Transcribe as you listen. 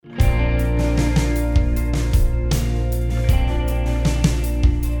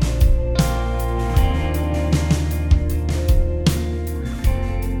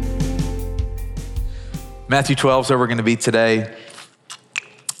Matthew 12 is where we're going to be today.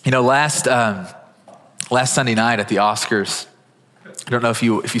 You know, last Sunday night at the Oscars, I don't know if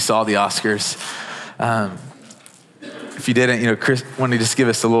you saw the Oscars. If you didn't, you know, Chris wanted to just give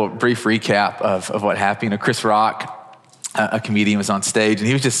us a little brief recap of what happened. You know, Chris Rock, a comedian, was on stage, and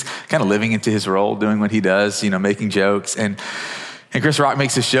he was just kind of living into his role, doing what he does, you know, making jokes. And Chris Rock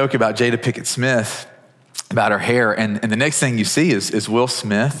makes this joke about Jada Pinkett Smith, about her hair. And the next thing you see is Will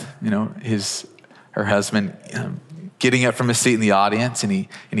Smith, you know, her husband, getting up from his seat in the audience, and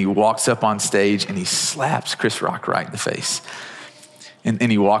he walks up on stage and he slaps Chris Rock right in the face. And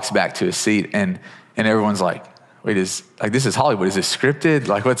he walks back to his seat, and everyone's like, wait, this is Hollywood. Is this scripted?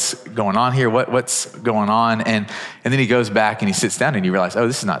 Like, what's going on here? What's going on? And then he goes back and he sits down, and you realize, oh,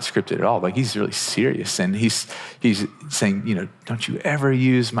 this is not scripted at all. Like, he's really serious. And he's saying, you know, don't you ever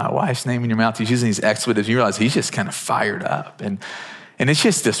use my wife's name in your mouth. He's using these expletives. You realize he's just kind of fired up. And it's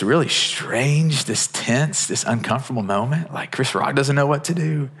just this really strange, this tense, this uncomfortable moment. Like, Chris Rock doesn't know what to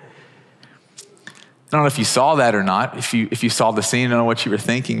do. I don't know if you saw that or not. If you saw the scene, I don't know what you were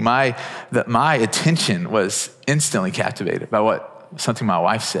thinking. My attention was instantly captivated by something my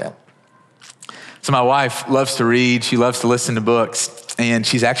wife said. So my wife loves to read. She loves to listen to books. And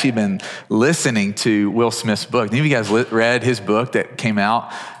she's actually been listening to Will Smith's book. Any of you guys read his book that came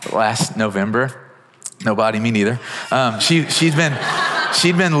out last November? Nobody, me neither.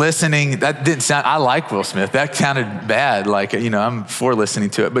 She'd been listening. That didn't sound, I like Will Smith. That sounded bad. Like, you know, I'm for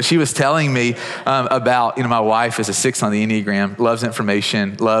listening to it. But she was telling me about, you know, my wife is a 6 on the Enneagram, loves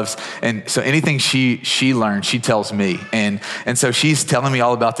information, and so anything she learns, she tells me. And so she's telling me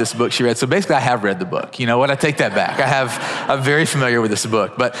all about this book she read. So basically I have read the book. You know what? I take that back. I'm very familiar with this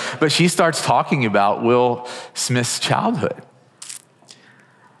book. But she starts talking about Will Smith's childhood.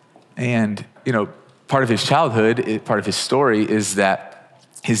 And, you know, part of his childhood, part of his story is that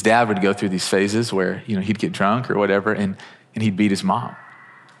his dad would go through these phases where, you know, he'd get drunk or whatever, and he'd beat his mom.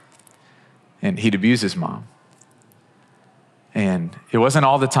 And he'd abuse his mom. And it wasn't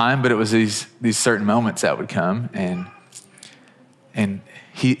all the time, but it was these certain moments that would come. And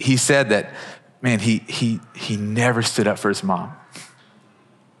he said that, man, he never stood up for his mom.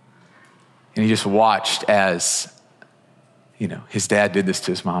 And he just watched as, you know, his dad did this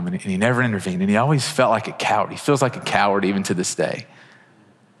to his mom, and he never intervened. And he always felt like a coward. He feels like a coward even to this day.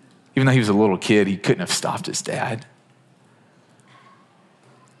 Even though he was a little kid, he couldn't have stopped his dad.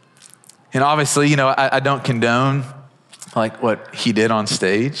 And obviously, you know, I don't condone like what he did on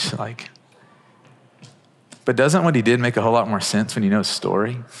stage, but doesn't what he did make a whole lot more sense when you know his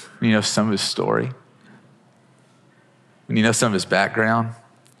story, when you know some of his story, when you know some of his background?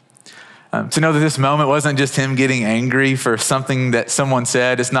 To know that this moment wasn't just him getting angry for something that someone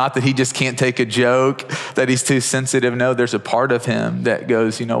said. It's not that he just can't take a joke, that he's too sensitive. No, there's a part of him that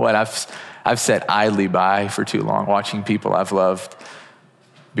goes, you know what, I've sat idly by for too long, watching people I've loved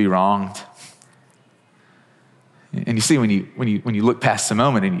be wronged. And you see, when you look past the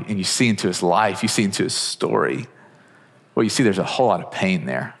moment and you see into his life, you see into his story, well, you see there's a whole lot of pain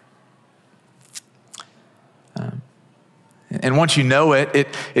there. And once you know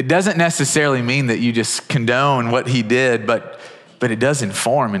it doesn't necessarily mean that you just condone what he did, but it does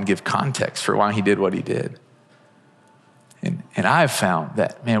inform and give context for why he did what he did. And I've found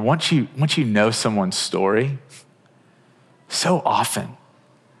that, man, once you know someone's story, so often,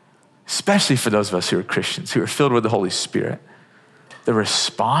 especially for those of us who are Christians, who are filled with the Holy Spirit, the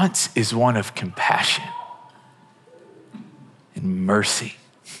response is one of compassion and mercy.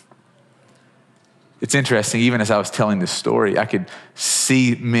 It's interesting, even as I was telling this story, I could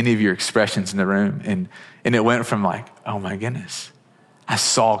see many of your expressions in the room, and it went from like, oh my goodness, I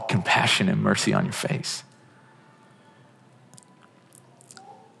saw compassion and mercy on your face.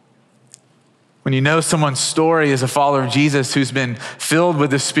 When you know someone's story as a follower of Jesus who's been filled with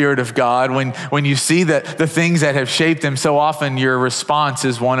the Spirit of God, when you see that the things that have shaped them, so often your response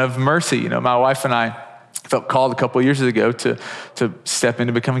is one of mercy. You know, my wife and I felt called a couple of years ago to step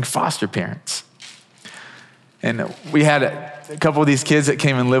into becoming foster parents. And we had a couple of these kids that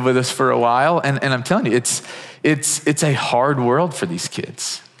came and lived with us for a while. And I'm telling you, it's a hard world for these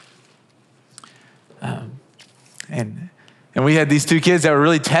kids. And we had these 2 kids that were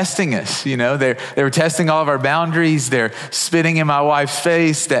really testing us. You know, they were testing all of our boundaries. They're spitting in my wife's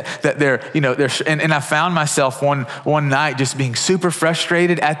face. And I found myself one night just being super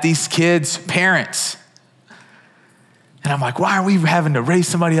frustrated at these kids' parents. And I'm like, why are we having to raise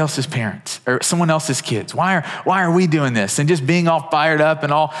somebody else's parents or someone else's kids? Why are we doing this? And just being all fired up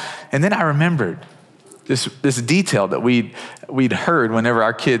and all. And then I remembered this detail that we'd heard whenever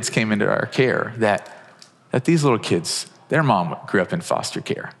our kids came into our care, that these little kids, their mom grew up in foster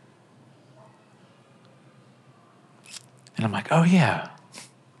care. And I'm like, oh yeah.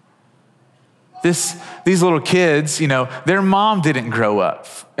 These little kids, their mom didn't grow up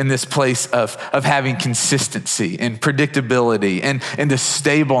in this place of having consistency and predictability and the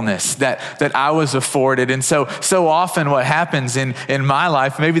stableness that I was afforded. And so often what happens in my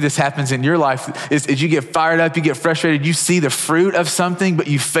life, maybe this happens in your life, is you get fired up, you get frustrated, you see the fruit of something, but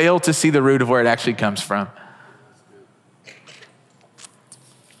you fail to see the root of where it actually comes from.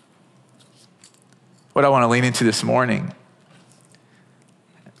 What I want to lean into this morning,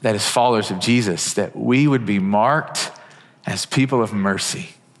 that as followers of Jesus, that we would be marked as people of mercy.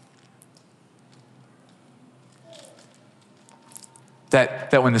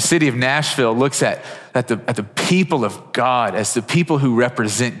 That when the city of Nashville looks at the people of God as the people who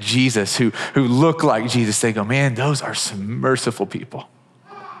represent Jesus, who look like Jesus, they go, man, those are some merciful people.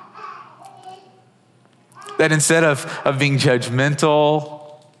 That instead of being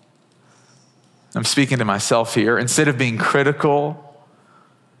judgmental, I'm speaking to myself here, instead of being critical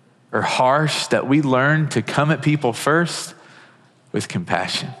or harsh, that we learn to come at people first with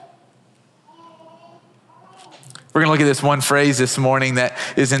compassion. We're gonna look at this one phrase this morning that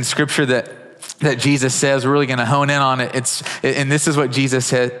is in scripture that Jesus says. We're really gonna hone in on it. And this is what Jesus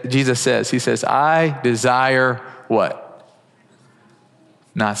says. He says, I desire what?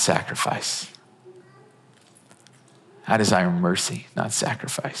 Not sacrifice. I desire mercy, not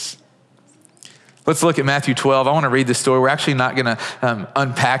sacrifice. Let's look at Matthew 12. I want to read this story. We're actually not going to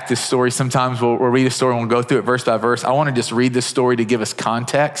unpack this story. Sometimes we'll read a story and we'll go through it verse by verse. I want to just read this story to give us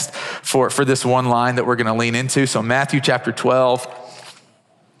context for this one line that we're going to lean into. So Matthew chapter 12,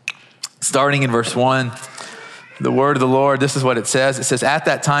 starting in verse 1, the word of the Lord, this is what it says. It says, at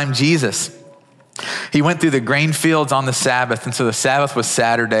that time, Jesus, he went through the grain fields on the Sabbath. And so the Sabbath was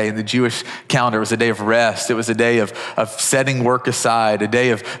Saturday. In the Jewish calendar, it was a day of rest. It was a day of setting work aside, a day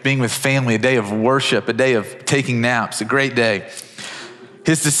of being with family, a day of worship, a day of taking naps, a great day.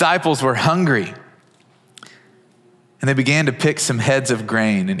 His disciples were hungry, and they began to pick some heads of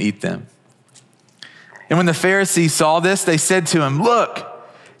grain and eat them. And when the Pharisees saw this, they said to him, look,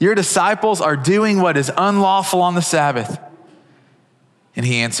 your disciples are doing what is unlawful on the Sabbath. And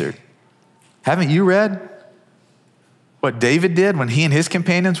he answered, haven't you read what David did when he and his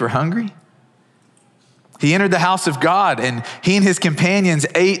companions were hungry? He entered the house of God, and he and his companions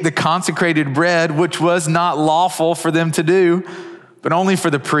ate the consecrated bread, which was not lawful for them to do, but only for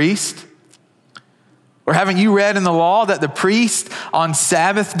the priest. Or haven't you read in the law that the priest on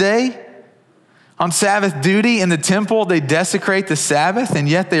Sabbath day, on Sabbath duty in the temple, they desecrate the Sabbath, and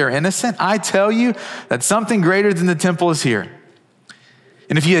yet they are innocent? I tell you that something greater than the temple is here.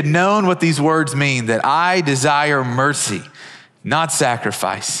 And if you had known what these words mean, that I desire mercy, not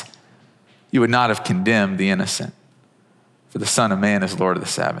sacrifice, you would not have condemned the innocent. For the Son of Man is Lord of the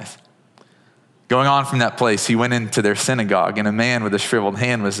Sabbath. Going on from that place, he went into their synagogue, and a man with a shriveled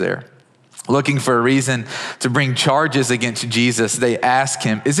hand was there. Looking for a reason to bring charges against Jesus, they asked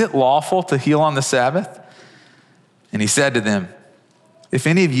him, is it lawful to heal on the Sabbath? And he said to them, if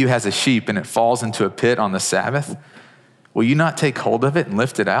any of you has a sheep and it falls into a pit on the Sabbath, will you not take hold of it and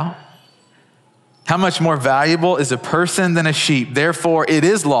lift it out? How much more valuable is a person than a sheep? Therefore, it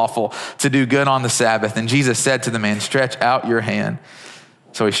is lawful to do good on the Sabbath. And Jesus said to the man, stretch out your hand.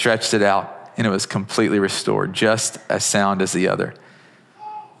 So he stretched it out, and it was completely restored, just as sound as the other.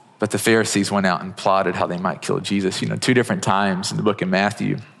 But the Pharisees went out and plotted how they might kill Jesus. 2 different times in the book of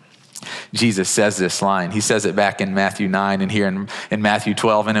Matthew, Jesus says this line. He says it back in Matthew 9 and here in Matthew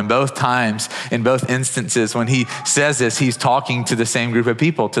 12. And in both times, in both instances, when he says this, he's talking to the same group of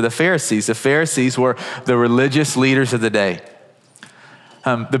people, to the Pharisees. The Pharisees were the religious leaders of the day.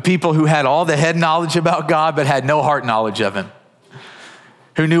 The people who had all the head knowledge about God, but had no heart knowledge of him.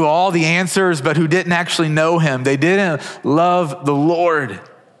 Who knew all the answers, but who didn't actually know him. They didn't love the Lord.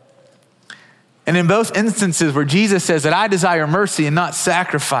 And in both instances where Jesus says that I desire mercy and not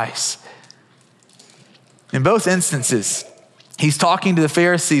sacrifice, in both instances, he's talking to the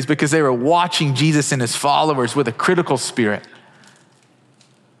Pharisees because they were watching Jesus and his followers with a critical spirit.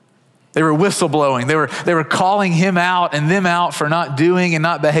 They were whistleblowing. They were calling him out and them out for not doing and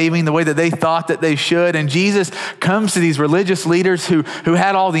not behaving the way that they thought that they should. And Jesus comes to these religious leaders who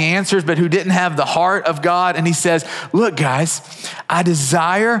had all the answers, but who didn't have the heart of God. And he says, look, guys, I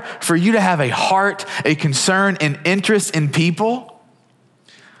desire for you to have a heart, a concern, an interest in people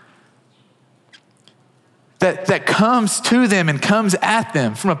that comes to them and comes at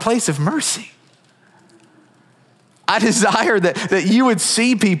them from a place of mercy. I desire that you would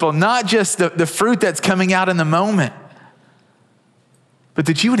see people, not just the fruit that's coming out in the moment, but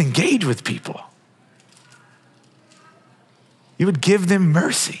that you would engage with people. You would give them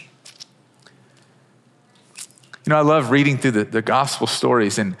mercy. I love reading through the gospel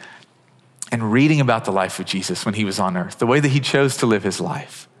stories and reading about the life of Jesus when he was on earth, the way that he chose to live his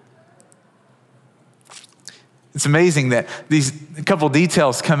life. It's amazing that a couple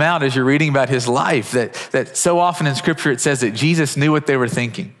details come out as you're reading about his life, that so often in Scripture it says that Jesus knew what they were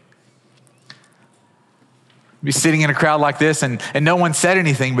thinking. Be sitting in a crowd like this and no one said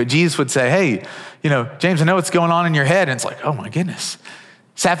anything, but Jesus would say, hey, James, I know what's going on in your head. And it's like, oh my goodness.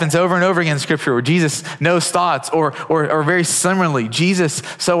 This happens over and over again in Scripture where Jesus knows thoughts, or very similarly, Jesus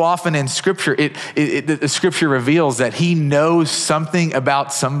so often in Scripture, the Scripture reveals that he knows something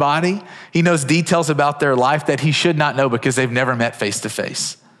about somebody. He knows details about their life that he should not know because they've never met face to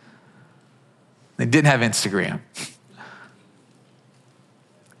face. They didn't have Instagram.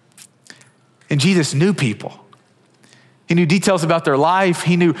 And Jesus knew people. He knew details about their life.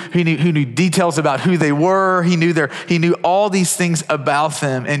 He knew details about who they were. He knew all these things about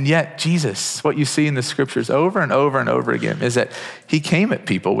them. And yet Jesus, what you see in the Scriptures over and over and over again, is that he came at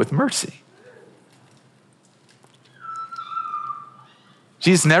people with mercy.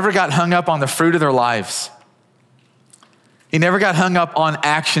 Jesus never got hung up on the fruit of their lives. He never got hung up on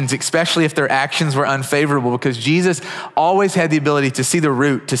actions, especially if their actions were unfavorable, because Jesus always had the ability to see the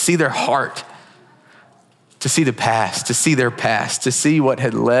root, to see their heart, to see the past, to see their past, to see what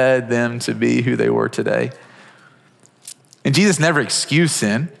had led them to be who they were today. And Jesus never excused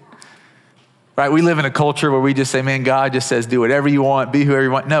sin, right? We live in a culture where we just say, man, God just says, do whatever you want, be whoever you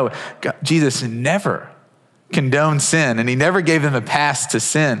want. No, Jesus never condoned sin, and he never gave them a pass to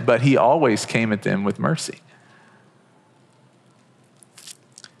sin, but he always came at them with mercy.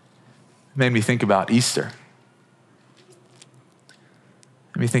 It made me think about Easter.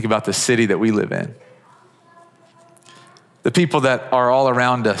 Let me think about the city that we live in. The people that are all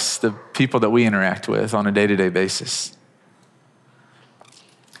around us, the people that we interact with on a day-to-day basis.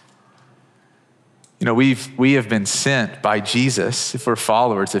 We have been sent by Jesus, if we're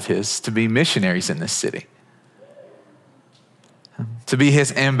followers of his, to be missionaries in this city. To be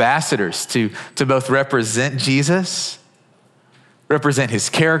his ambassadors, to both represent Jesus, represent his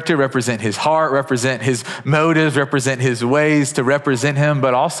character, represent his heart, represent his motives, represent his ways, to represent him,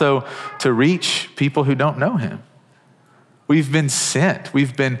 but also to reach people who don't know him. We've been sent.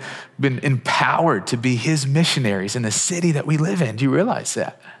 We've been empowered to be his missionaries in the city that we live in. Do you realize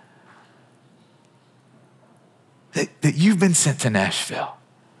that? That you've been sent to Nashville.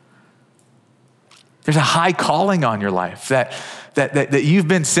 There's a high calling on your life that you've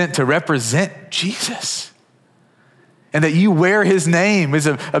been sent to represent Jesus. And that you wear his name is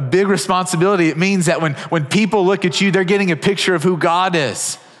a big responsibility. It means that when people look at you, they're getting a picture of who God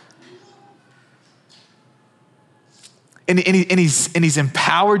is. And he's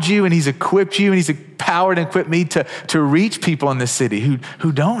empowered you, and he's equipped you, and he's empowered and equipped me to reach people in this city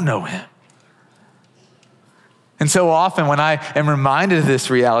who don't know him. And so often when I am reminded of this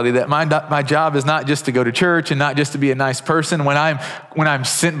reality, that my job is not just to go to church and not just to be a nice person, when I'm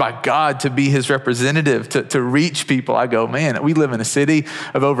sent by God to be his representative, to reach people, I go, man, we live in a city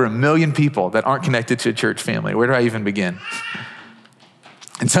of over 1 million people that aren't connected to a church family. Where do I even begin?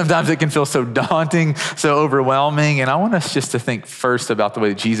 And sometimes it can feel so daunting, so overwhelming. And I want us just to think first about the way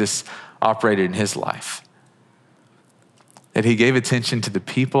that Jesus operated in his life. That he gave attention to the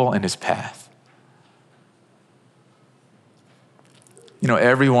people in his path.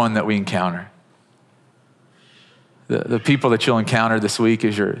 Everyone that we encounter. The people that you'll encounter this week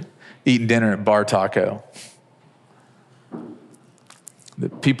as you're eating dinner at Bar Taco. The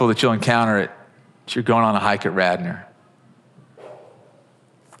people that you'll encounter as you're going on a hike at Radnor.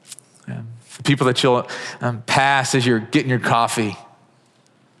 The people that you'll pass as you're getting your coffee.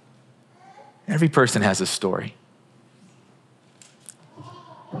 Every person has a story.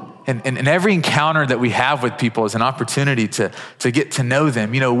 And every encounter that we have with people is an opportunity to get to know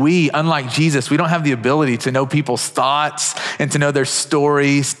them. We, unlike Jesus, we don't have the ability to know people's thoughts and to know their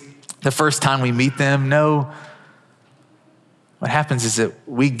stories the first time we meet them. No. What happens is that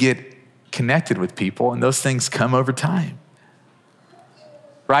we get connected with people, and those things come over time.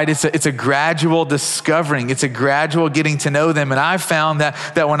 Right? It's a gradual discovering. It's a gradual getting to know them. And I've found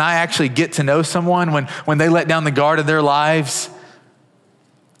that when I actually get to know someone, when they let down the guard of their lives,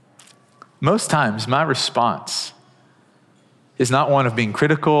 most times my response is not one of being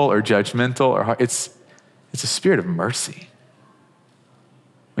critical or judgmental or it's a spirit of mercy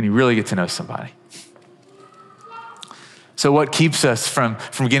when you really get to know somebody. So what keeps us from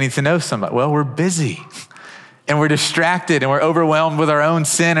getting to know somebody? Well, we're busy. And we're distracted and we're overwhelmed with our own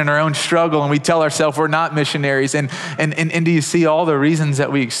sin and our own struggle. And we tell ourselves we're not missionaries. And do you see all the reasons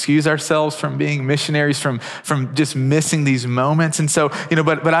that we excuse ourselves from being missionaries, from just missing these moments? And so,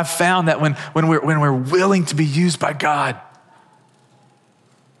 but I've found that when we're willing to be used by God,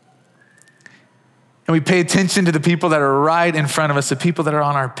 and we pay attention to the people that are right in front of us, the people that are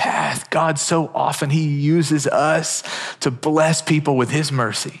on our path, God so often, he uses us to bless people with his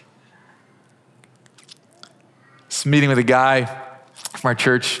mercy. I was meeting with a guy from our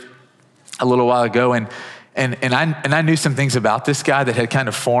church a little while ago, and I knew some things about this guy that had kind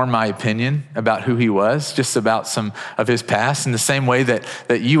of formed my opinion about who he was, just about some of his past, in the same way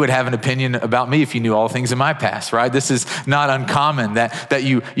that you would have an opinion about me if you knew all the things in my past, right? This is not uncommon that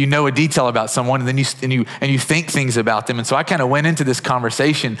you know a detail about someone and then you think things about them. And so I kind of went into this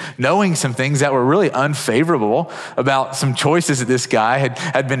conversation knowing some things that were really unfavorable about some choices that this guy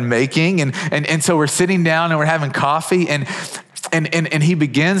had been making. And so we're sitting down and we're having coffee, and he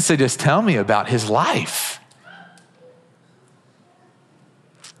begins to just tell me about his life.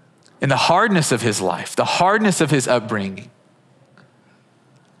 And the hardness of his life, the hardness of his upbringing.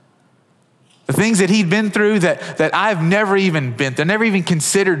 The things that he'd been through that I've never even been through, never even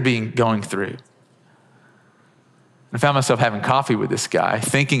considered going through. I found myself having coffee with this guy,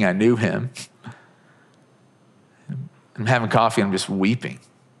 thinking I knew him. I'm having coffee and I'm just weeping.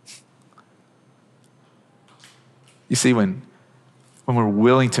 You see, when we're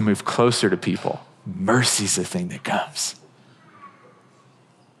willing to move closer to people, mercy's the thing that comes.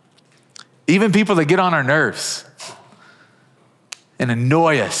 Even people that get on our nerves and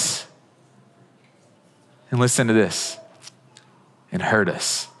annoy us, and listen to this, and hurt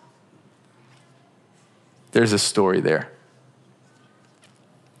us. There's a story there.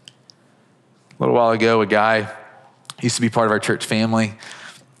 A little while ago, a guy used to be part of our church family.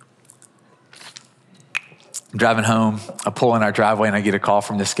 I'm driving home, I pull in our driveway and I get a call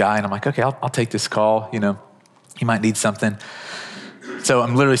from this guy, and I'm like, okay, I'll take this call. He might need something. So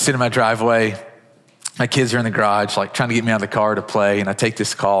I'm literally sitting in my driveway. My kids are in the garage, like trying to get me out of the car to play. And I take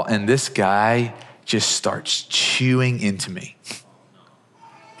this call, and this guy just starts chewing into me.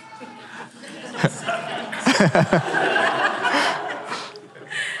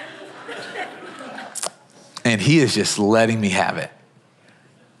 And he is just letting me have it.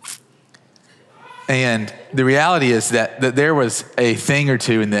 And the reality is that there was a thing or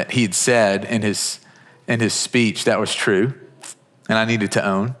two in that he'd said in his speech that was true, and I needed to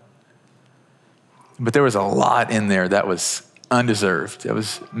own. But there was a lot in there that was undeserved. That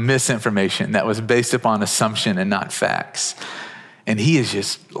was misinformation. That was based upon assumption and not facts. And he is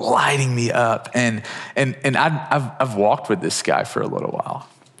just lighting me up. And I've walked with this guy for a little while.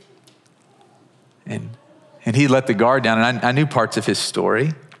 And he let the guard down, and I knew parts of his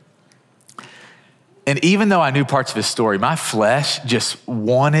story. And even though I knew parts of his story, my flesh just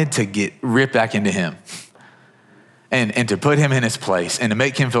wanted to get ripped back into him. And to put him in his place and to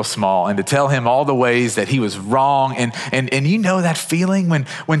make him feel small and to tell him all the ways that he was wrong. And you know that feeling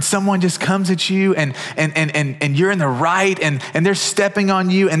when someone just comes at you and you're in the right and they're stepping on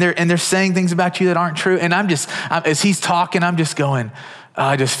you and they're saying things about you that aren't true. And as he's talking, I'm just going,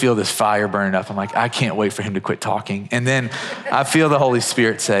 I just feel this fire burning up. I'm like, I can't wait for him to quit talking. And then I feel the Holy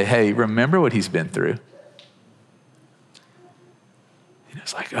Spirit say, hey, remember what he's been through. And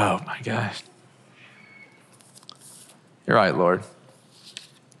it's like, oh my gosh. You're right, Lord.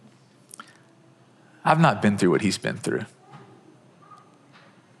 I've not been through what he's been through.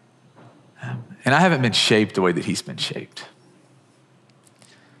 And I haven't been shaped the way that he's been shaped.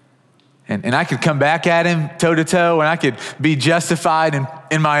 And I could come back at him toe to toe, and I could be justified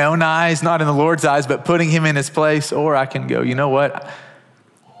in my own eyes, not in the Lord's eyes, but putting him in his place. Or I can go, you know what?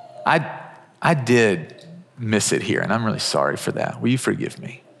 I did miss it here, and I'm really sorry for that. Will you forgive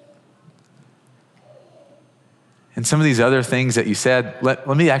me? And some of these other things that you said, let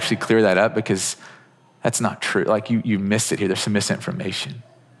me actually clear that up, because that's not true. Like you missed it here. There's some misinformation.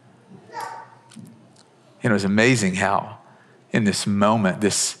 And it was amazing how in this moment,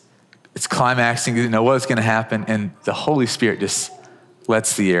 it's climaxing, you didn't know what was going to happen, and the Holy Spirit just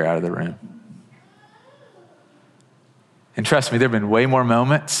lets the air out of the room. And trust me, there have been way more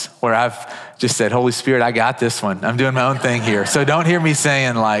moments where I've just said, Holy Spirit, I got this one. I'm doing my own thing here. So don't hear me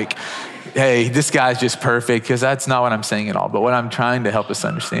saying like, hey, this guy's just perfect, because that's not what I'm saying at all. But what I'm trying to help us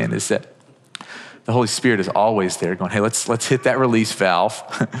understand is that the Holy Spirit is always there going, hey, let's hit that release valve.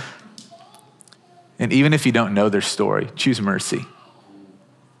 And even if you don't know their story, choose mercy.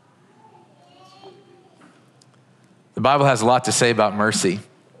 The Bible has a lot to say about mercy.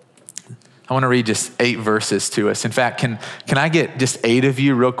 I want to read just 8 verses to us. In fact, can I get just 8 of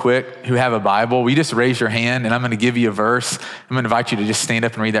you real quick who have a Bible? Will you just raise your hand and I'm going to give you a verse. I'm going to invite you to just stand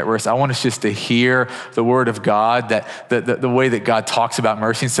up and read that verse. I want us just to hear the word of God, that the way that God talks about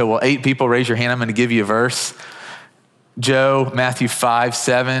mercy. And so will 8 people raise your hand? I'm going to give you a verse. Joe, Matthew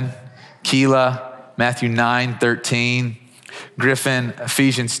 5:7. Keela, Matthew 9:13. Griffin,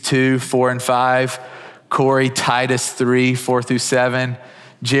 Ephesians 2:4 and 5. Corey, Titus 3:4 through 7.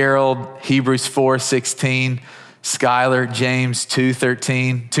 Gerald, Hebrews 4:16. Skylar, James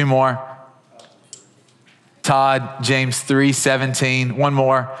 2:13. 2 more. Todd, James 3:17. 1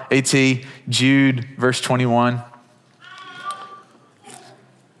 more. AT, Jude, verse 21.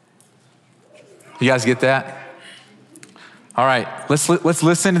 You guys get that? All right, let's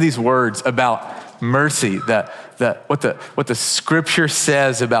listen to these words about mercy, what the scripture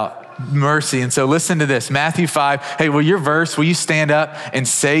says about mercy. And so listen to this, Matthew 5. Hey, will you stand up and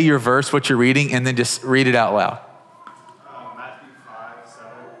say your verse, what you're reading, and then just read it out loud. Matthew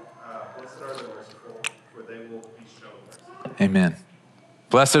 5:7. Blessed are the merciful, for they will be shown mercy. Amen.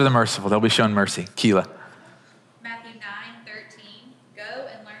 Blessed are the merciful, they'll be shown mercy. Keela. Matthew 9:13. Go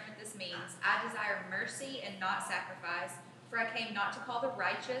and learn what this means. I desire mercy and not sacrifice, for I came not to call the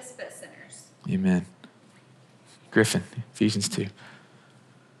righteous, but sinners. Amen. Griffin, Ephesians 2.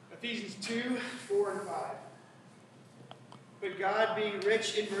 Ephesians 2:4 and 5. But God, being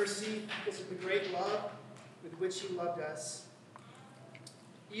rich in mercy, because of the great love with which he loved us,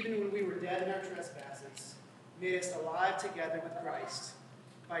 even when we were dead in our trespasses, made us alive together with Christ.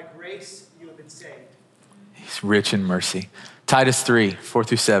 By grace you have been saved. He's rich in mercy. Titus 3:4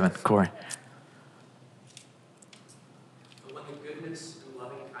 through 7. Corey. But when the goodness and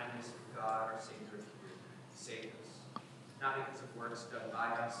loving kindness of God, our Savior, saved us, not because of works done by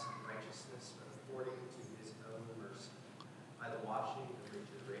us in righteousness, but according to his own mercy, by the washing of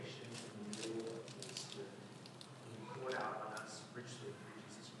regeneration and renewal of the Holy Spirit, whom he poured out on us richly through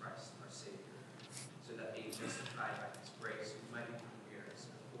Jesus Christ, our Savior, so that being justified by his grace, we might become heirs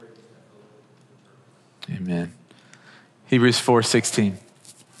according to the hope of eternal life. Amen. Hebrews 4:16.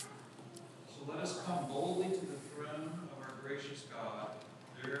 So let us come boldly to the throne of our gracious God.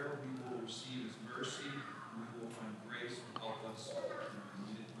 There we will receive his mercy, and we will find grace to help us in our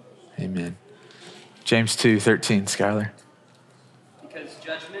needed most. Amen. James 2:13. Skylar. Because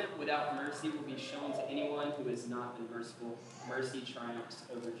judgment without mercy will be shown to anyone who has not been merciful. Mercy triumphs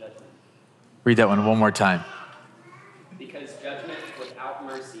over judgment. Read that one more time. Because judgment without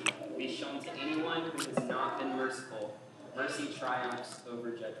mercy will be shown to anyone who has not been merciful. Mercy triumphs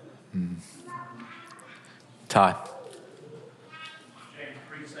over judgment. Todd. James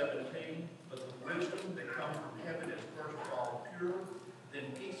 3:17. But the wisdom that comes from heaven is first of all pure,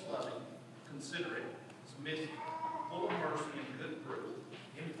 then peace-loving, considerate, submissive, full of mercy and good fruit,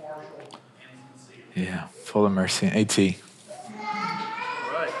 impartial and sincere. Yeah, full of mercy. AT.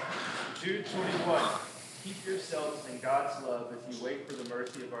 All right. Jude 21. Keep yourselves in God's love as you wait for the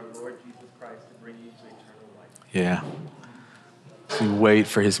mercy of our Lord Jesus Christ to bring you to eternal life. Yeah. As we wait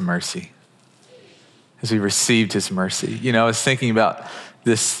for his mercy. As we received his mercy. You know, I was thinking about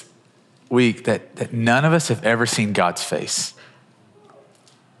this week that none of us have ever seen God's face.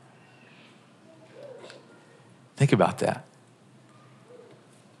 Think about that.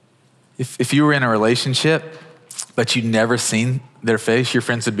 If you were in a relationship, but you'd never seen their face, your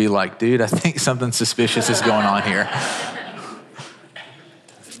friends would be like, dude, I think something suspicious is going on here.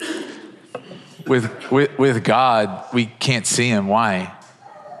 With God, we can't see him. Why?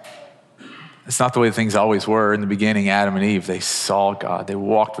 It's not the way things always were. In the beginning, Adam and Eve, they saw God. They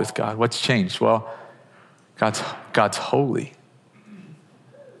walked with God. What's changed? Well, God's holy.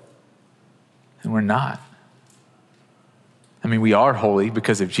 And we're not. I mean, we are holy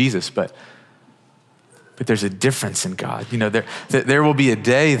because of Jesus, but there's a difference in God. You know, there will be a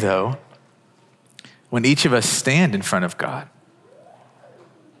day, though, when each of us stand in front of God.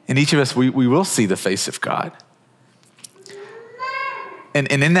 And each of us, we will see the face of God. And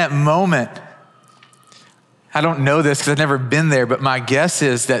in that moment, I don't know this because I've never been there, but my guess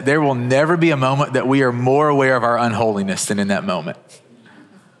is that there will never be a moment that we are more aware of our unholiness than in that moment.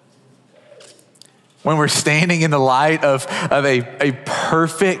 When we're standing in the light of a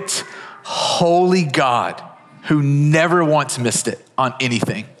perfect, holy God who never once missed it on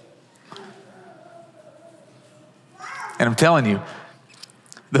anything. And I'm telling you,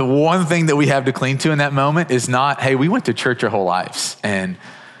 the one thing that we have to cling to in that moment is not, hey, we went to church our whole lives and,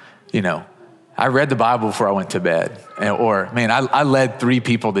 you know, I read the Bible before I went to bed. Or, man, I led 3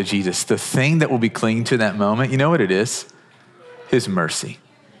 people to Jesus. The thing that will be clinging to that moment, you know what it is? His mercy.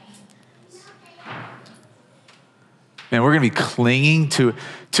 Man, we're going to be clinging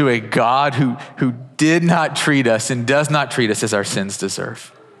to a God who did not treat us and does not treat us as our sins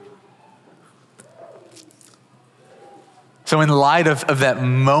deserve. So in light of that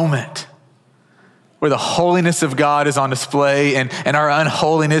moment where the holiness of God is on display and our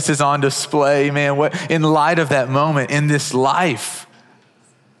unholiness is on display, man, in light of that moment in this life,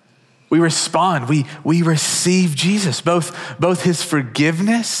 we respond, we receive Jesus, both his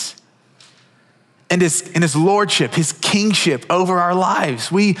forgiveness and his lordship, his kingship over our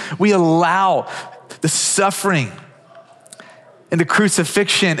lives. We allow the suffering and the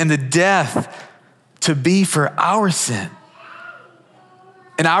crucifixion and the death to be for our sin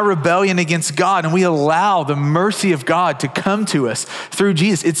and our rebellion against God. And we allow the mercy of God to come to us through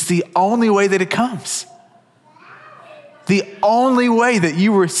Jesus. It's the only way that it comes. The only way that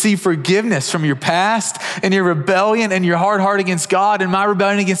you receive forgiveness from your past and your rebellion and your hard heart against God and my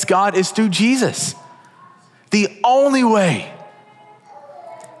rebellion against God is through Jesus. The only way.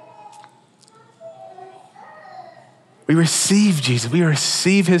 We receive Jesus. We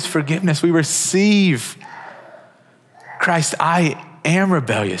receive his forgiveness. We receive Christ. I am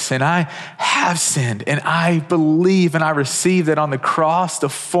rebellious and I have sinned, and I believe and I receive that on the cross, the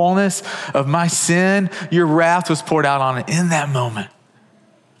fullness of my sin, your wrath was poured out on it in that moment.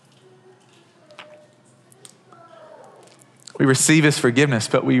 We receive his forgiveness,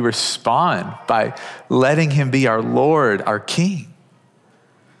 but we respond by letting him be our Lord, our King.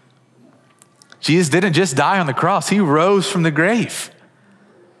 Jesus didn't just die on the cross. He rose from the grave.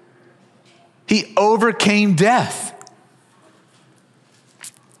 He overcame death.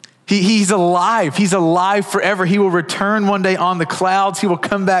 He's alive. He's alive forever. He will return one day on the clouds. He will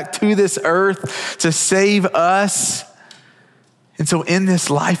come back to this earth to save us. And so in this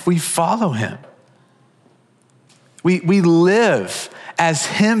life, we follow him. We live as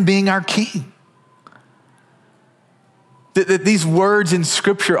him being our King. That these words in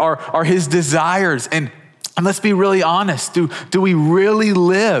Scripture are his desires. And let's be really honest. Do we really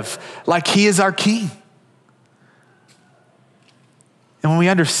live like he is our King? And when we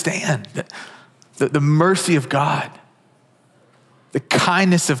understand that the mercy of God, the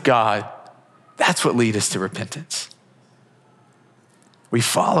kindness of God, that's what leads us to repentance. We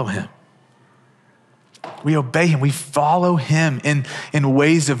follow him. We obey him. We follow him in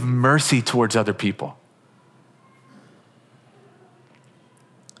ways of mercy towards other people.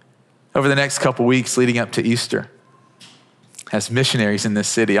 Over the next couple weeks leading up to Easter, as missionaries in this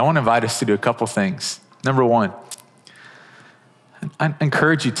city, I want to invite us to do a couple things. Number one, I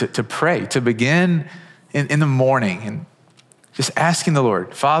encourage you to pray, to begin in the morning and just asking the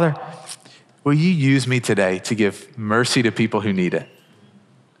Lord, Father, will you use me today to give mercy to people who need it?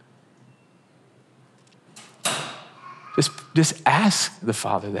 Just ask the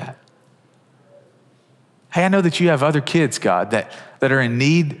Father that. Hey, I know that you have other kids, God, that are in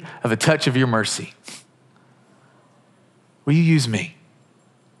need of a touch of your mercy. Will you use me?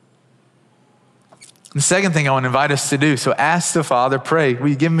 The second thing I want to invite us to do, so ask the Father, pray, will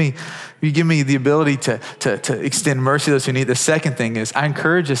you give me the ability to extend mercy to those who need it? The second thing is I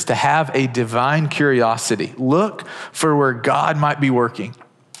encourage us to have a divine curiosity. Look for where God might be working.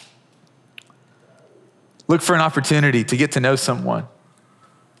 Look for an opportunity to get to know someone,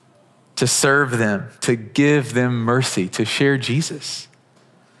 to serve them, to give them mercy, to share Jesus.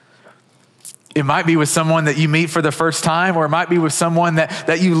 It might be with someone that you meet for the first time, or it might be with someone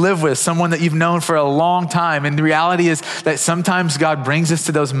that you live with, someone that you've known for a long time. And the reality is that sometimes God brings us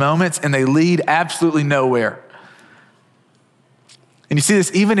to those moments and they lead absolutely nowhere. And you see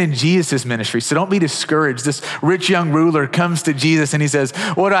this even in Jesus' ministry. So don't be discouraged. This rich young ruler comes to Jesus and he says,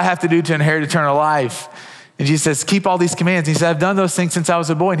 what do I have to do to inherit eternal life? And Jesus says, keep all these commands. And he said, I've done those things since I was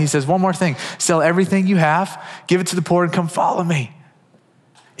a boy. And he says, one more thing, sell everything you have, give it to the poor and come follow me.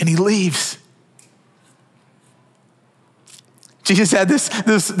 And he leaves. Jesus had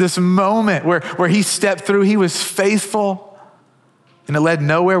this moment where he stepped through, he was faithful, and it led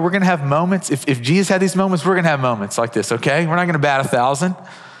nowhere. We're gonna have moments. If Jesus had these moments, we're gonna have moments like this, okay? We're not gonna bat 1,000.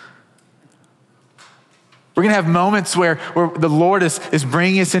 We're gonna have moments where the Lord is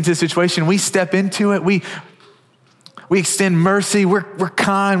bringing us into a situation. We step into it, we extend mercy, we're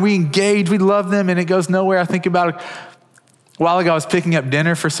kind, we engage, we love them, and it goes nowhere. I think about a while ago, I was picking up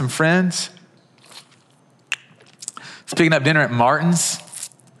dinner for some friends. I was picking up dinner at Martin's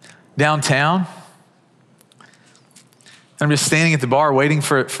downtown. I'm just standing at the bar waiting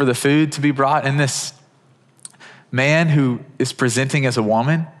for the food to be brought. And this man who is presenting as a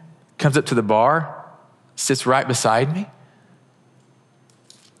woman comes up to the bar, sits right beside me.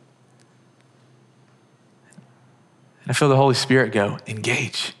 And I feel the Holy Spirit go,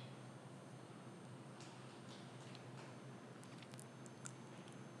 engage.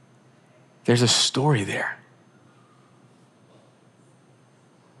 There's a story there.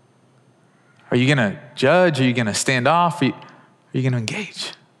 Are you going to judge? Are you going to stand off? Are you going to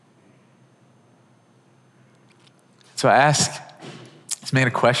engage? So I asked this man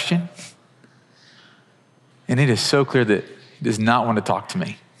a question, and it is so clear that he does not want to talk to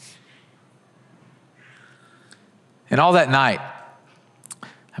me. And all that night,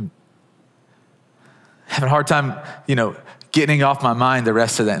 I'm having a hard time, getting off my mind the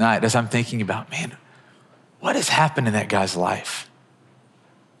rest of that night as I'm thinking about, man, what has happened in that guy's life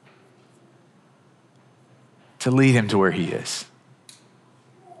to lead him to where he is?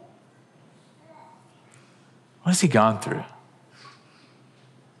 What has he gone through?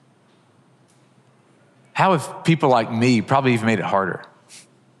 How have people like me probably even made it harder?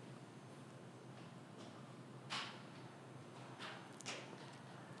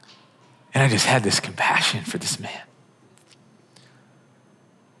 And I just had this compassion for this man.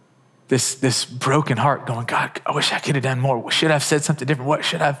 This broken heart going, God, I wish I could have done more. Should I have said something different? What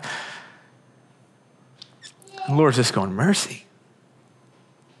should I have? And the Lord's just going, mercy.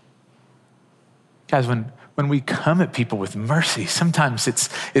 Guys, when we come at people with mercy, sometimes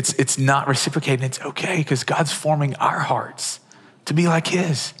it's not reciprocated. It's okay because God's forming our hearts to be like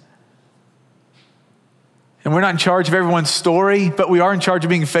his. And we're not in charge of everyone's story, but we are in charge of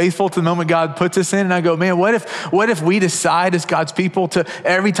being faithful to the moment God puts us in. And I go, man, what if we decide as God's people to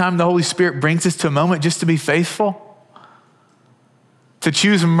every time the Holy Spirit brings us to a moment just to be faithful? To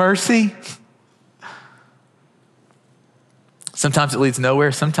choose mercy? Sometimes it leads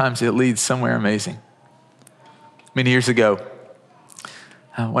nowhere. Sometimes it leads somewhere amazing. Many years ago,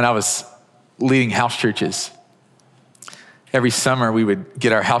 when I was leading house churches, every summer we would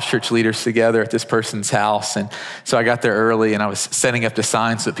get our house church leaders together at this person's house. And so I got there early and I was setting up the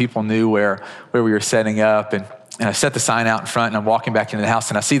sign so that people knew where we were setting up. And I set the sign out in front and I'm walking back into the house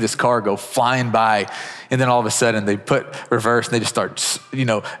and I see this car go flying by. And then all of a sudden they put reverse and they just start,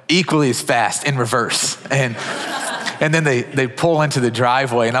 equally as fast in reverse. And then they pull into the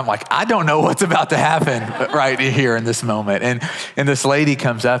driveway and I'm like, I don't know what's about to happen right here in this moment. And this lady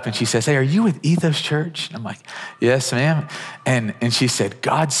comes up and she says, hey, are you with Ethos Church? And I'm like, yes, ma'am. And she said,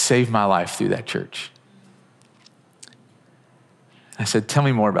 God saved my life through that church. I said, tell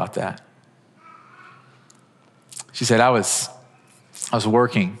me more about that. She said, I was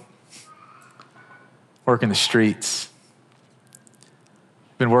working the streets.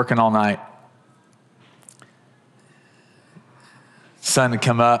 Been working all night. Sun had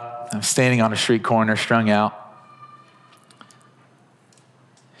come up. I'm standing on a street corner, strung out.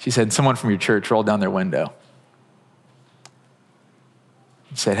 She said, someone from your church rolled down their window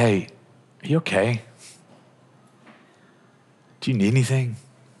and said, hey, are you okay? Do you need anything?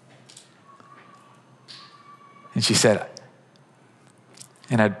 And she said,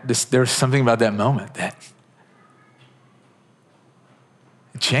 there was something about that moment that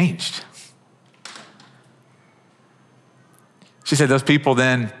it changed. She said those people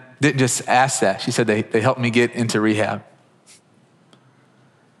then didn't just ask that. She said they helped me get into rehab.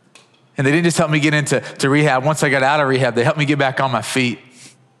 And they didn't just help me get into rehab. Once I got out of rehab, they helped me get back on my feet.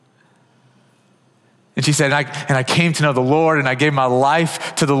 And she said, and I came to know the Lord and I gave my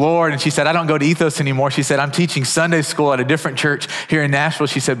life to the Lord. And she said, I don't go to Ethos anymore. She said, I'm teaching Sunday school at a different church here in Nashville.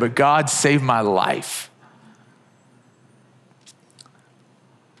 She said, but God saved my life.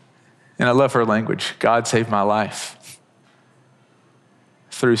 And I love her language. God saved my life.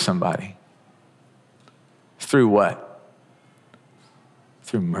 Through somebody. Through what?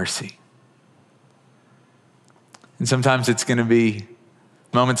 Through mercy. And sometimes it's going to be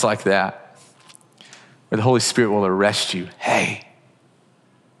moments like that where the Holy Spirit will arrest you. Hey,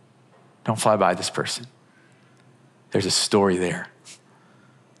 don't fly by this person. There's a story there.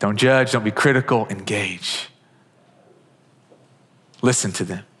 Don't judge, don't be critical, engage. Listen to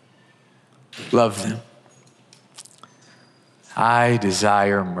them. Love them. I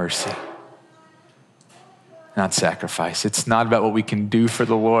desire mercy, not sacrifice. It's not about what we can do for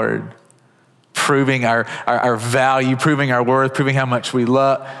the Lord, proving our value, proving our worth, proving how much we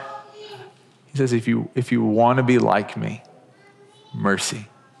love. He says, if you want to be like me, mercy.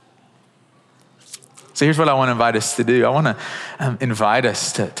 So here's what I want to invite us to do. I want to invite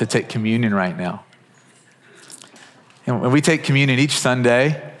us to take communion right now. And when we take communion each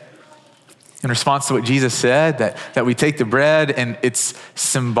Sunday, in response to what Jesus said, that we take the bread and it's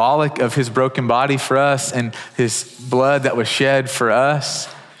symbolic of his broken body for us and his blood that was shed for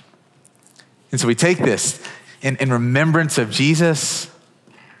us. And so we take this in remembrance of Jesus,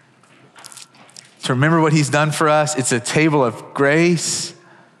 to remember what he's done for us. It's a table of grace.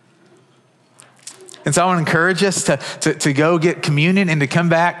 And so I want to encourage us to go get communion and to come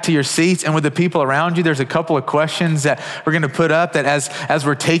back to your seats. And with the people around you, there's a couple of questions that we're going to put up that as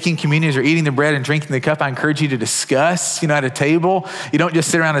we're taking communion, as you're eating the bread and drinking the cup, I encourage you to discuss, at a table. You don't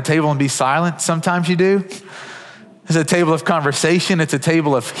just sit around a table and be silent. Sometimes you do. It's a table of conversation. It's a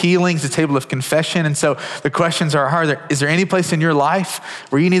table of healing. It's a table of confession. And so the questions is there any place in your life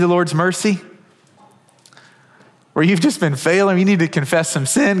where you need the Lord's mercy? Where you've just been failing, you need to confess some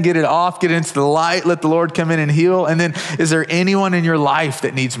sin, get it off, get it into the light, let the Lord come in and heal. And then is there anyone in your life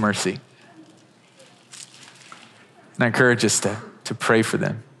that needs mercy? And I encourage us to pray for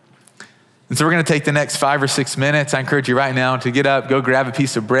them. And so we're going to take the next 5 or 6 minutes. I encourage you right now to get up, go grab a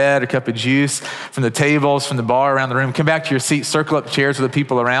piece of bread, a cup of juice from the tables, from the bar around the room. Come back to your seat, circle up chairs with the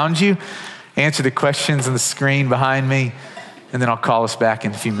people around you, answer the questions on the screen behind me, and then I'll call us back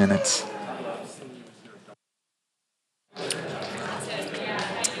in a few minutes.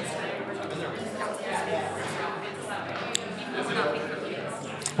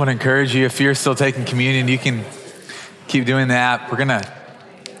 I want to encourage you, if you're still taking communion, you can keep doing that. We're going to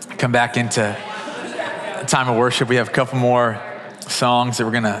come back into a time of worship. We have a couple more songs that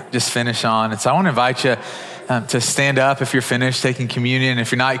we're going to just finish on. And so I want to invite you to stand up if you're finished taking communion.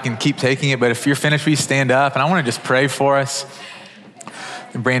 If you're not, you can keep taking it. But if you're finished, please stand up. And I want to just pray for us.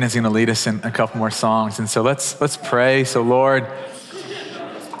 And Brandon's going to lead us in a couple more songs. And so let's pray. So Lord,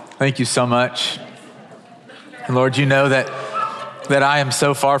 thank you so much. And Lord, you know that I am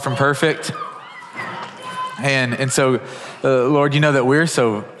so far from perfect. And so, Lord, you know that we're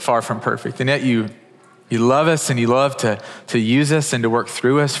so far from perfect. And yet you love us and you love to use us and to work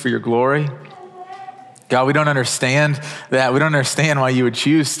through us for your glory. God, we don't understand that. We don't understand why you would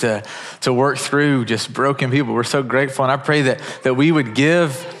choose to work through just broken people. We're so grateful. And I pray that we would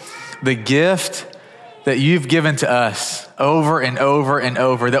give the gift that you've given to us over and over and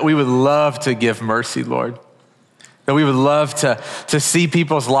over, that we would love to give mercy, Lord. That we would love to see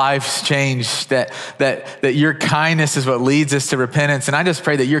people's lives change, that your kindness is what leads us to repentance. And I just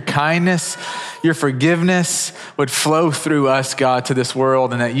pray that your kindness, your forgiveness would flow through us, God, to this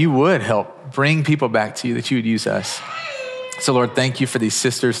world, and that you would help bring people back to you, that you would use us. So Lord, thank you for these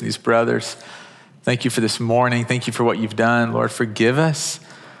sisters and these brothers. Thank you for this morning. Thank you for what you've done. Lord, forgive us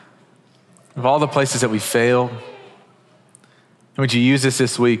of all the places that we failed. And would you use us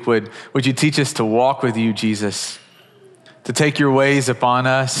this week? Would you teach us to walk with you, Jesus? To take your ways upon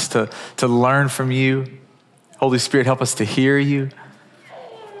us, to learn from you. Holy Spirit, help us to hear you.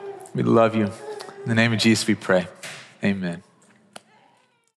 We love you. In the name of Jesus, we pray. Amen.